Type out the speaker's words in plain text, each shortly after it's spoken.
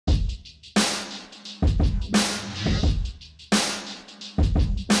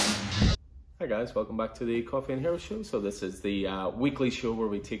Hi guys, welcome back to the Coffee and Hero Show. So this is the weekly show where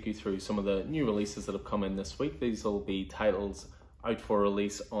we take you through some of the new releases that have come in this week. These will be titles out for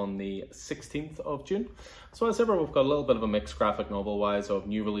release on the 16th of June. So as ever, we've got a little bit of a mix graphic novel wise of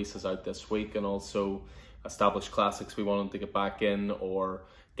new releases out this week, and also established classics we wanted to get back in, or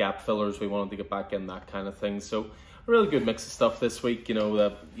gap fillers we wanted to get back in, that kind of thing. So a really good mix of stuff this week.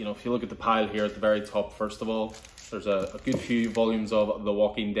 If you look at the pile here at the very top, first of all, there's a good few volumes of The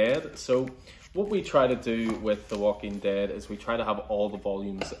Walking Dead. So what we try to do with The Walking Dead is we try to have all the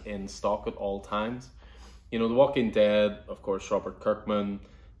volumes in stock at all times. The Walking Dead, of course, Robert Kirkman,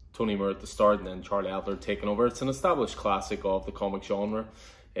 Tony Moore at the start, and then Charlie Adler taking over. It's an established classic of the comic genre.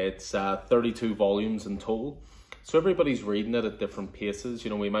 It's 32 volumes in total. So everybody's reading it at different paces.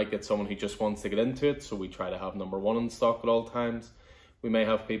 We might get someone who just wants to get into it, so we try to have number 1 in stock at all times. We may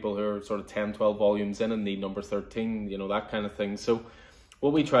have people who are sort of 10, 12 volumes in and need number 13, that kind of thing. So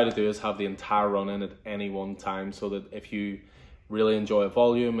what we try to do is have the entire run in at any one time, so that if you really enjoy a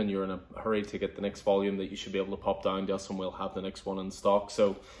volume and you're in a hurry to get the next volume, that you should be able to pop down to us and we'll have the next one in stock.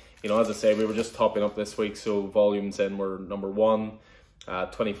 So, as I say, we were just topping up this week, so volumes in were number 1,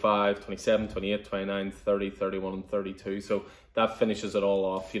 25, 27, 28, 29, 30, 31 and 32. So that finishes it all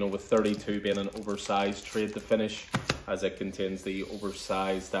off, with 32 being an oversized trade to finish, as it contains the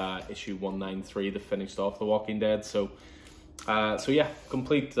oversized issue 193 that finished off The Walking Dead. So yeah,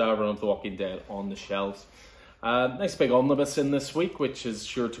 complete run of The Walking Dead on the shelves. Nice big omnibus in this week, which is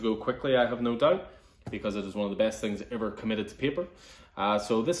sure to go quickly, I have no doubt, because it is one of the best things ever committed to paper.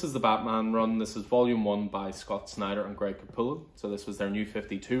 So this is the Batman run. This is volume 1 by Scott Snyder and Greg Capullo. So this was their new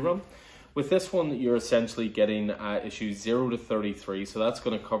 52 run. With this one, you're essentially getting issues 0 to 33. So that's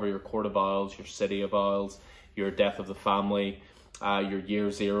going to cover your Court of Owls, your City of Owls, your Death of the Family, your Year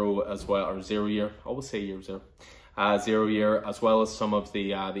Zero as well, or 0 year. I always say Year Zero. 0 year, as well as some of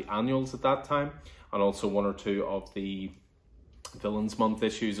the annuals at that time, and also 1 or 2 of the Villains Month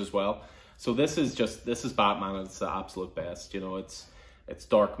issues as well. So this is Batman at its absolute best. It's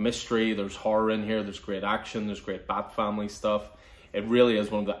dark mystery, there's horror in here, there's great action, there's great Bat Family stuff. It really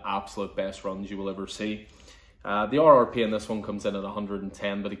is one of the absolute best runs you will ever see. The RRP in this one comes in at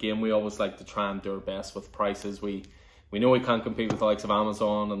 110, but again, we always like to try and do our best with prices. We know we can't compete with the likes of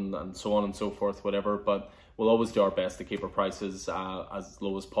Amazon and so on and so forth, whatever, but we'll always do our best to keep our prices as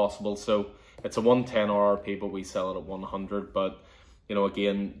low as possible. So it's a 110 RRP, but we sell it at 100. But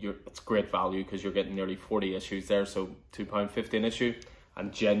again, it's great value because you're getting nearly 40 issues there, so £2.50 an issue,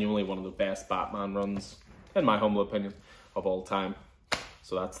 and genuinely one of the best Batman runs, in my humble opinion, of all time.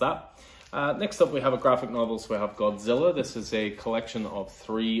 So that's that. Next up, we have a graphic novel. So we have Godzilla. This is a collection of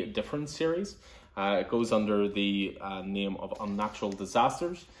 3 different series. It goes under the name of Unnatural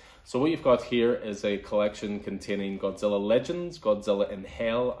Disasters. So what you've got here is a collection containing Godzilla Legends, Godzilla in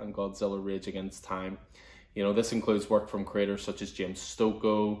Hell, and Godzilla Rage Against Time. This includes work from creators such as James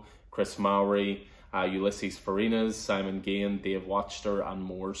Stokoe, Chris Mowry, Ulysses Farinas, Simon Gain, Dave Watchter, and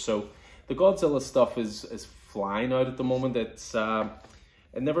more. So the Godzilla stuff is flying out at the moment.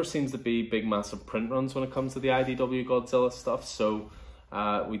 It never seems to be big, massive print runs when it comes to the IDW Godzilla stuff. So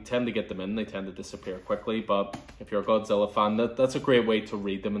we tend to get them in, they tend to disappear quickly. But if you're a Godzilla fan, that's a great way to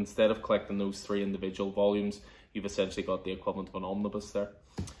read them. Instead of collecting those 3 individual volumes, you've essentially got the equivalent of an omnibus there.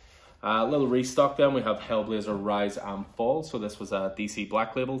 A little restock then, we have Hellblazer Rise and Fall. So this was a DC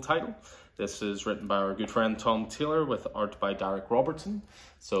Black Label title. This is written by our good friend Tom Taylor with art by Derek Robertson,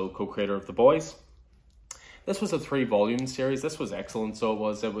 so co-creator of The Boys. This was a 3-volume series. This was excellent, so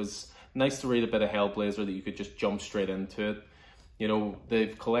it was nice to read a bit of Hellblazer that you could just jump straight into it.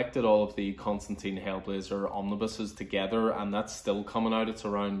 They've collected all of the Constantine Hellblazer omnibuses together, and that's still coming out. It's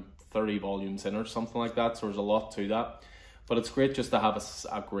around 30 volumes in or something like that, so there's a lot to that. But it's great just to have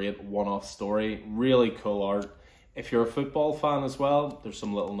a great one-off story. Really cool art. If you're a football fan as well, there's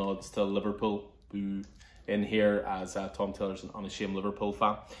some little nods to Liverpool in here, as Tom Taylor's an unashamed Liverpool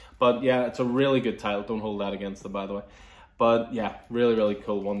fan. But yeah, it's a really good title. Don't hold that against them, by the way. But yeah, really, really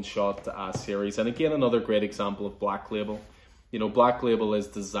cool one-shot series. And again, another great example of Black Label. Black Label is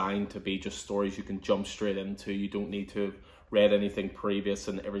designed to be just stories you can jump straight into. You don't need to have read anything previous,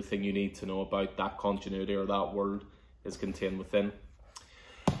 and everything you need to know about that continuity or that world is contained within.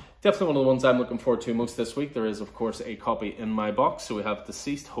 Definitely one of the ones I'm looking forward to most this week. There is, of course, a copy in my box. So we have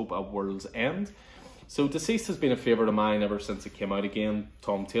Deceased: Hope at World's End. So Deceased has been a favourite of mine ever since it came out again.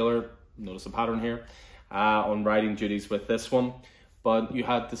 Tom Taylor, notice a pattern here, on writing duties with this one. But you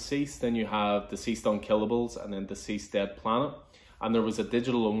had Deceased, then you have Deceased Unkillables, and then Deceased Dead Planet. And there was a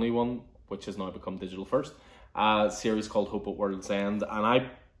digital only one, which has now become digital first, series called Hope at World's End. And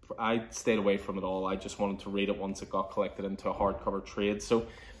I stayed away from it all. I just wanted to read it once it got collected into a hardcover trade. So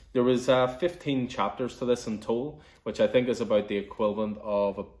There was 15 chapters to this in total, which I think is about the equivalent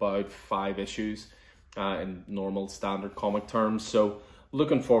of about 5 issues in normal standard comic terms. So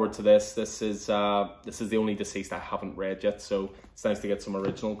looking forward to this. This is the only DCeased I haven't read yet, so it's nice to get some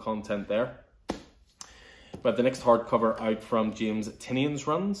original content there. We have the next hardcover out from James Tynion's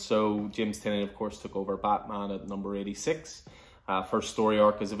run. So James Tynion, of course, took over Batman at number 86. First story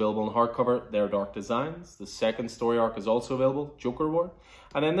arc is available in hardcover, Their Dark Designs. The second story arc is also available, Joker War.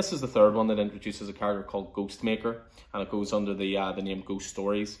 And then this is the third one that introduces a character called Ghostmaker, and it goes under the name Ghost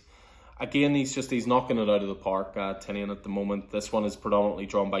Stories. Again, he's knocking it out of the park, Tynion, at the moment. This one is predominantly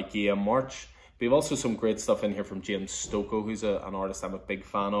drawn by Guillaume March. We have also some great stuff in here from James Stokoe, who's an artist I'm a big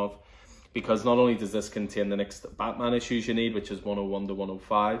fan of, because not only does this contain the next Batman issues you need, which is 101 to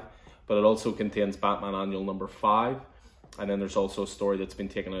 105, but it also contains Batman Annual number 5. And then there's also a story that's been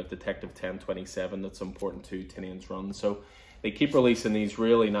taken out, Detective 1027, that's important to Tynion's run. So they keep releasing these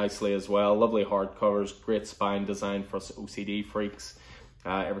really nicely as well. Lovely hardcovers, great spine design for us OCD freaks.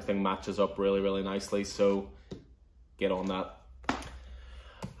 Everything matches up really, really nicely, so get on that.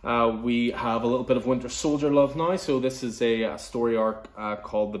 We have a little bit of Winter Soldier love now. So this is a story arc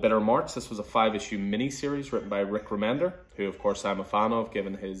called The Bitter March. This was a 5-issue mini-series written by Rick Remender, who of course I'm a fan of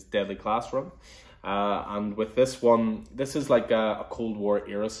given his Deadly Class run. And with this one, this is like a Cold War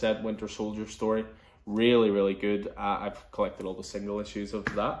era set Winter Soldier story. Really, really good. I've collected all the single issues of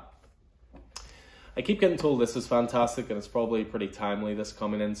that. I keep getting told this is fantastic, and it's probably pretty timely, this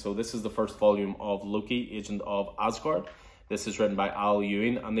coming in. So this is the first volume of Loki, Agent of Asgard. This is written by Al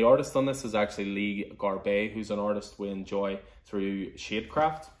Ewing, and the artist on this is actually Lee Garbey, who's an artist we enjoy through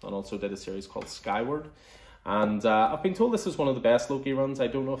Shadecraft, and also did a series called Skyward. And I've been told this is one of the best Loki runs. I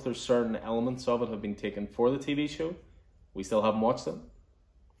don't know if there's certain elements of it have been taken for the TV show. We still haven't watched them.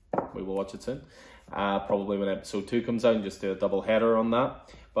 We will watch it soon. Probably when episode 2 comes out, and just do a double header on that.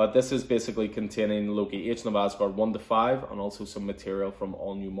 But this is basically containing Loki, Agent of Asgard 1 to 5, and also some material from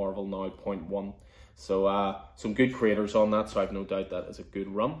All New Marvel Now .1. So some good creators on that, so I've no doubt that is a good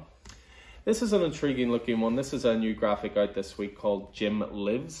run. This is an intriguing looking one. This is a new graphic out this week called Jim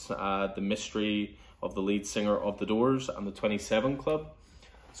Lives, the mystery of the lead singer of The Doors and the 27 Club.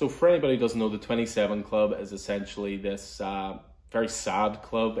 So for anybody who doesn't know, the 27 Club is essentially this very sad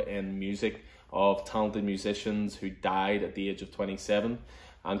club in music of talented musicians who died at the age of 27.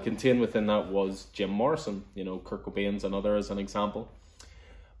 And contained within that was Jim Morrison, you know, Kurt Cobain's another as an example.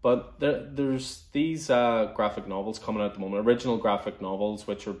 But there's these graphic novels coming out at the moment, original graphic novels,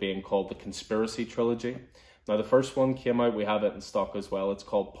 which are being called the Conspiracy Trilogy. Now, the first one came out, we have it in stock as well. It's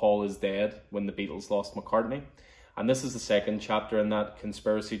called Paul is Dead, When the Beatles Lost McCartney. And this is the second chapter in that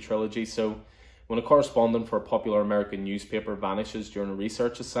Conspiracy Trilogy. So when a correspondent for a popular American newspaper vanishes during a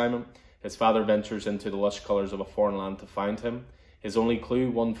research assignment, his father ventures into the lush colours of a foreign land to find him. His only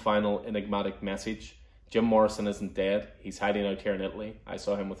clue, one final enigmatic message. Jim Morrison isn't dead. He's hiding out here in Italy. I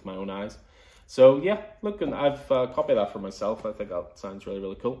saw him with my own eyes. So yeah, look, and I've copied that for myself. I think that sounds really,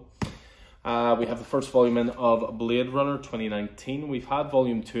 really cool. We have the first volume in of Blade Runner 2019. We've had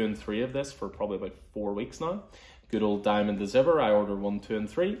volume 2 and 3 of this for probably about 4 weeks now. Good old diamond as ever. I order 1, 2, and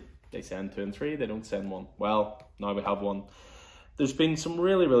 3. They send 2 and 3. They don't send 1. Well, now we have 1. There's been some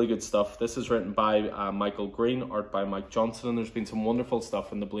really, really good stuff. This is written by Michael Green, art by Mike Johnson, and there's been some wonderful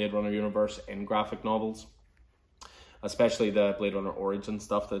stuff in the Blade Runner universe in graphic novels, especially the Blade Runner Origin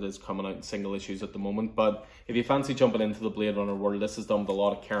stuff that is coming out in single issues at the moment. But if you fancy jumping into the Blade Runner world, this is done with a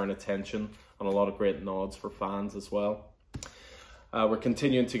lot of care and attention and a lot of great nods for fans as well. We're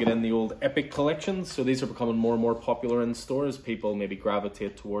continuing to get in the old Epic collections, so these are becoming more and more popular in stores. People maybe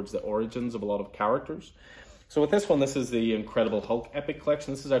gravitate towards the origins of a lot of characters. So with this one, this is the Incredible Hulk Epic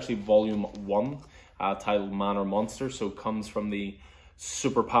Collection. This is actually volume 1, titled Man or Monster. So it comes from the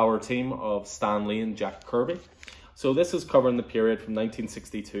superpower team of Stan Lee and Jack Kirby. So this is covering the period from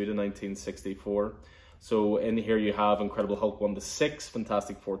 1962 to 1964. So in here you have Incredible Hulk 1 to 6,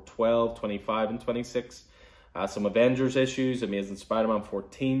 Fantastic Four 12, 25, and 26. Some Avengers issues, Amazing Spider-Man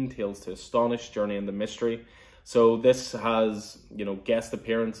 14, Tales to Astonish, Journey into Mystery. So this has, you know, guest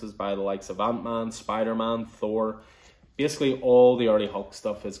appearances by the likes of Ant-Man, Spider-Man, Thor. Basically all the early Hulk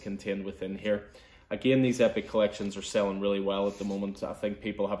stuff is contained within here. Again, these Epic collections are selling really well at the moment. I think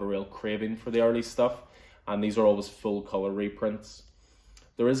people have a real craving for the early stuff, and these are always full color reprints.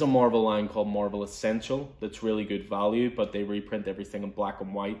 There is a Marvel line called Marvel Essential that's really good value, but they reprint everything in black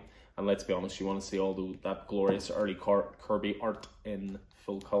and white. And let's be honest, you want to see all that glorious early Kirby art in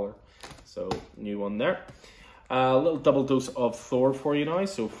full color. So, new one there. A little double dose of Thor for you now.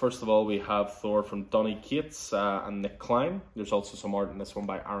 So first of all, we have Thor from Donny Cates and Nick Klein. There's also some art in this one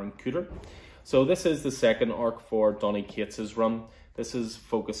by Aaron Kuder. So this is the second arc for Donny Cates' run. This is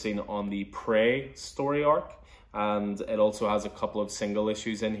focusing on the Prey story arc, and it also has a couple of single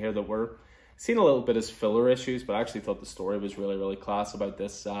issues in here that were seen a little bit as filler issues, but I actually thought the story was really, really class about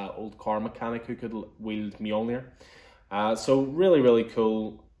this old car mechanic who could wield Mjolnir. So really, really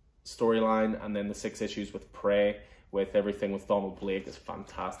cool storyline. And then the 6 issues with Prey, with everything with Donald Blake, is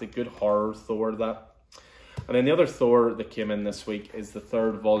fantastic. Good horror Thor, that. And then the other Thor that came in this week is the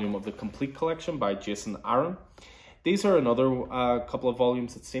 3rd volume of the Complete Collection by Jason Aaron. These are another couple of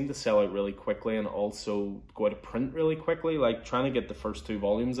volumes that seem to sell out really quickly and also go out of print really quickly. Like, trying to get the first 2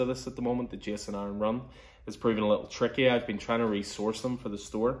 volumes of this at the moment, the Jason Aaron run, is proving a little tricky. I've been trying to resource them for the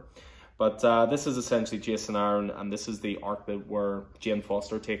store. But this is essentially Jason Aaron, and this is the arc where Jane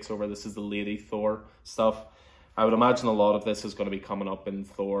Foster takes over. This is the Lady Thor stuff. I would imagine a lot of this is going to be coming up in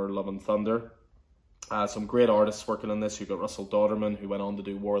Thor Love and Thunder. Some great artists working on this. You've got Russell Dauterman, who went on to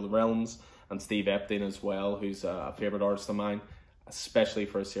do War of the Realms, and Steve Epting as well, who's a favourite artist of mine, especially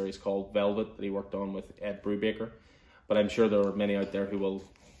for a series called Velvet that he worked on with Ed Brubaker. But I'm sure there are many out there who will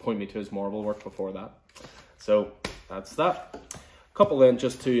point me to his Marvel work before that. So that's that. A couple then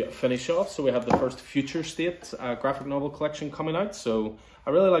just to finish off. So we have the first Future State graphic novel collection coming out. So I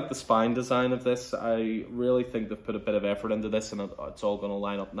really like the spine design of this. I really think they've put a bit of effort into this, and it's all going to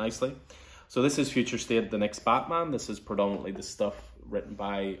line up nicely. So this is Future State, the next Batman. This is predominantly the stuff written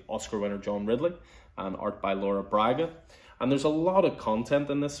by Oscar winner John Ridley and art by Laura Braga. And there's a lot of content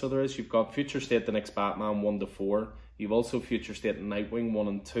in this. So there is, you've got Future State, the next Batman 1 to 4. You've also Future State Nightwing 1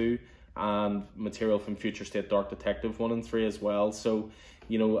 and 2. And material from Future State Dark Detective 1 and 3 as well. So,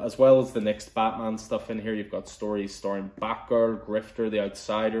 you know, as well as the next Batman stuff in here, you've got stories starring Batgirl, Grifter, The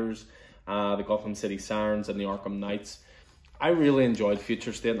Outsiders, the Gotham City Sirens, and the Arkham Knights. I really enjoyed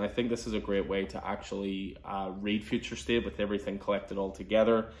Future State, and I think this is a great way to actually read Future State with everything collected all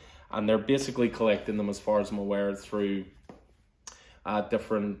together. And they're basically collecting them, as far as I'm aware, through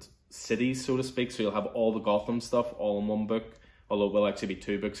different cities, so to speak. So you'll have all the Gotham stuff all in one book. Although it will actually be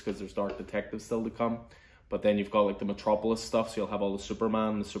 2 books because there's Dark Detective still to come. But then you've got like the Metropolis stuff, so you'll have all the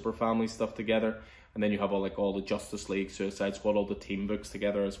Superman, the Super Family stuff together. And then you have all the Justice League, Suicide Squad, all the team books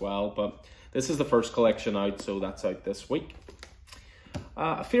together as well. But this is the first collection out, so that's out this week.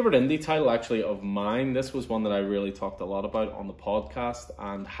 A favourite indie title actually of mine, this was one that I really talked a lot about on the podcast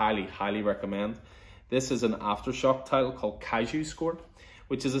and highly, highly recommend. This is an Aftershock title called Kaiju Score,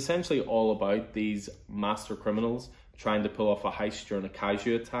 which is essentially all about these master criminals trying to pull off a heist during a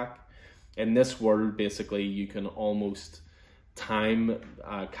kaiju attack. In this world, basically, you can almost time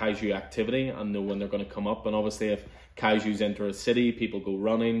kaiju activity and know when they're going to come up. And obviously, if kaijus enter a city, people go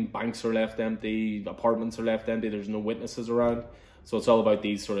running, banks are left empty, apartments are left empty, there's no witnesses around. So it's all about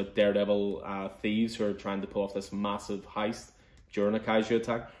these sort of daredevil thieves who are trying to pull off this massive heist during a kaiju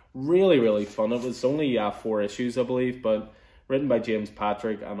attack. Really, really fun. It was only 4 issues, I believe, but written by James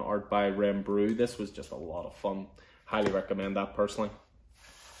Patrick and art by Rem Brew. This was just a lot of fun. Highly recommend that personally.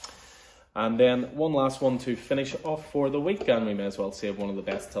 And then one last one to finish off for the week, and we may as well save one of the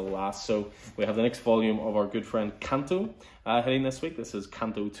best till last. So we have the next volume of our good friend Kanto hitting this week. This is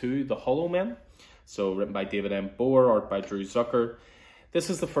Kanto 2, The Hollow Men. So written by David M. Boer, art by Drew Zucker. This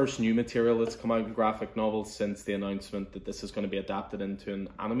is the first new material that's come out in graphic novels since the announcement that this is going to be adapted into an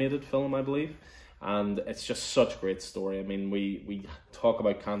animated film, I believe. And it's just such a great story. I mean, we talk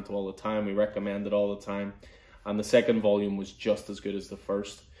about Kanto all the time. We recommend it all the time. And the second volume was just as good as the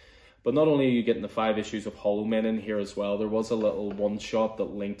first. But not only are you getting the 5 issues of Hollow Men in here as well, there was a little one-shot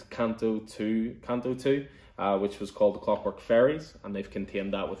that linked Kanto to Kanto 2, which was called The Clockwork Fairies, and they've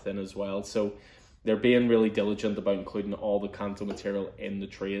contained that within as well. So they're being really diligent about including all the Kanto material in the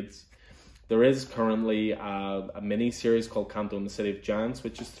trades. There is currently a mini-series called Kanto and the City of Giants,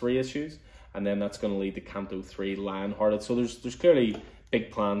 which is 3 issues, and then that's going to lead to Kanto 3, Lionhearted. So there's clearly big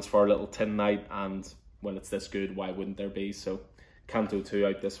plans for our little Tin Knight, and when it's this good, why wouldn't there be? So Kanto 2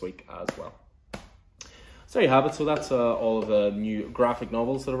 out this week as well. So there you have it. So that's all of the new graphic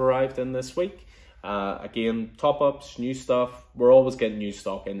novels that have arrived in this week. Again, top-ups, new stuff. We're always getting new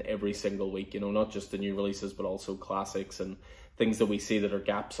stock in every single week, you know, not just the new releases, but also classics and things that we see that are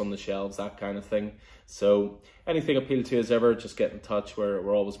gaps on the shelves, that kind of thing. So anything appealed to you as ever, just get in touch.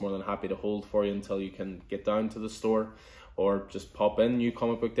 We're always more than happy to hold for you until you can get down to the store, or just pop in. New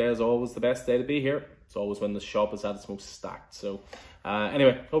Comic Book Day is always the best day to be here. It's always when the shop is at its most stacked. So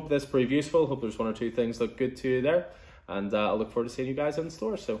anyway, hope this proved useful. Hope there's 1 or 2 things look good to you there. And I look forward to seeing you guys in the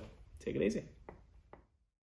store. So take it easy.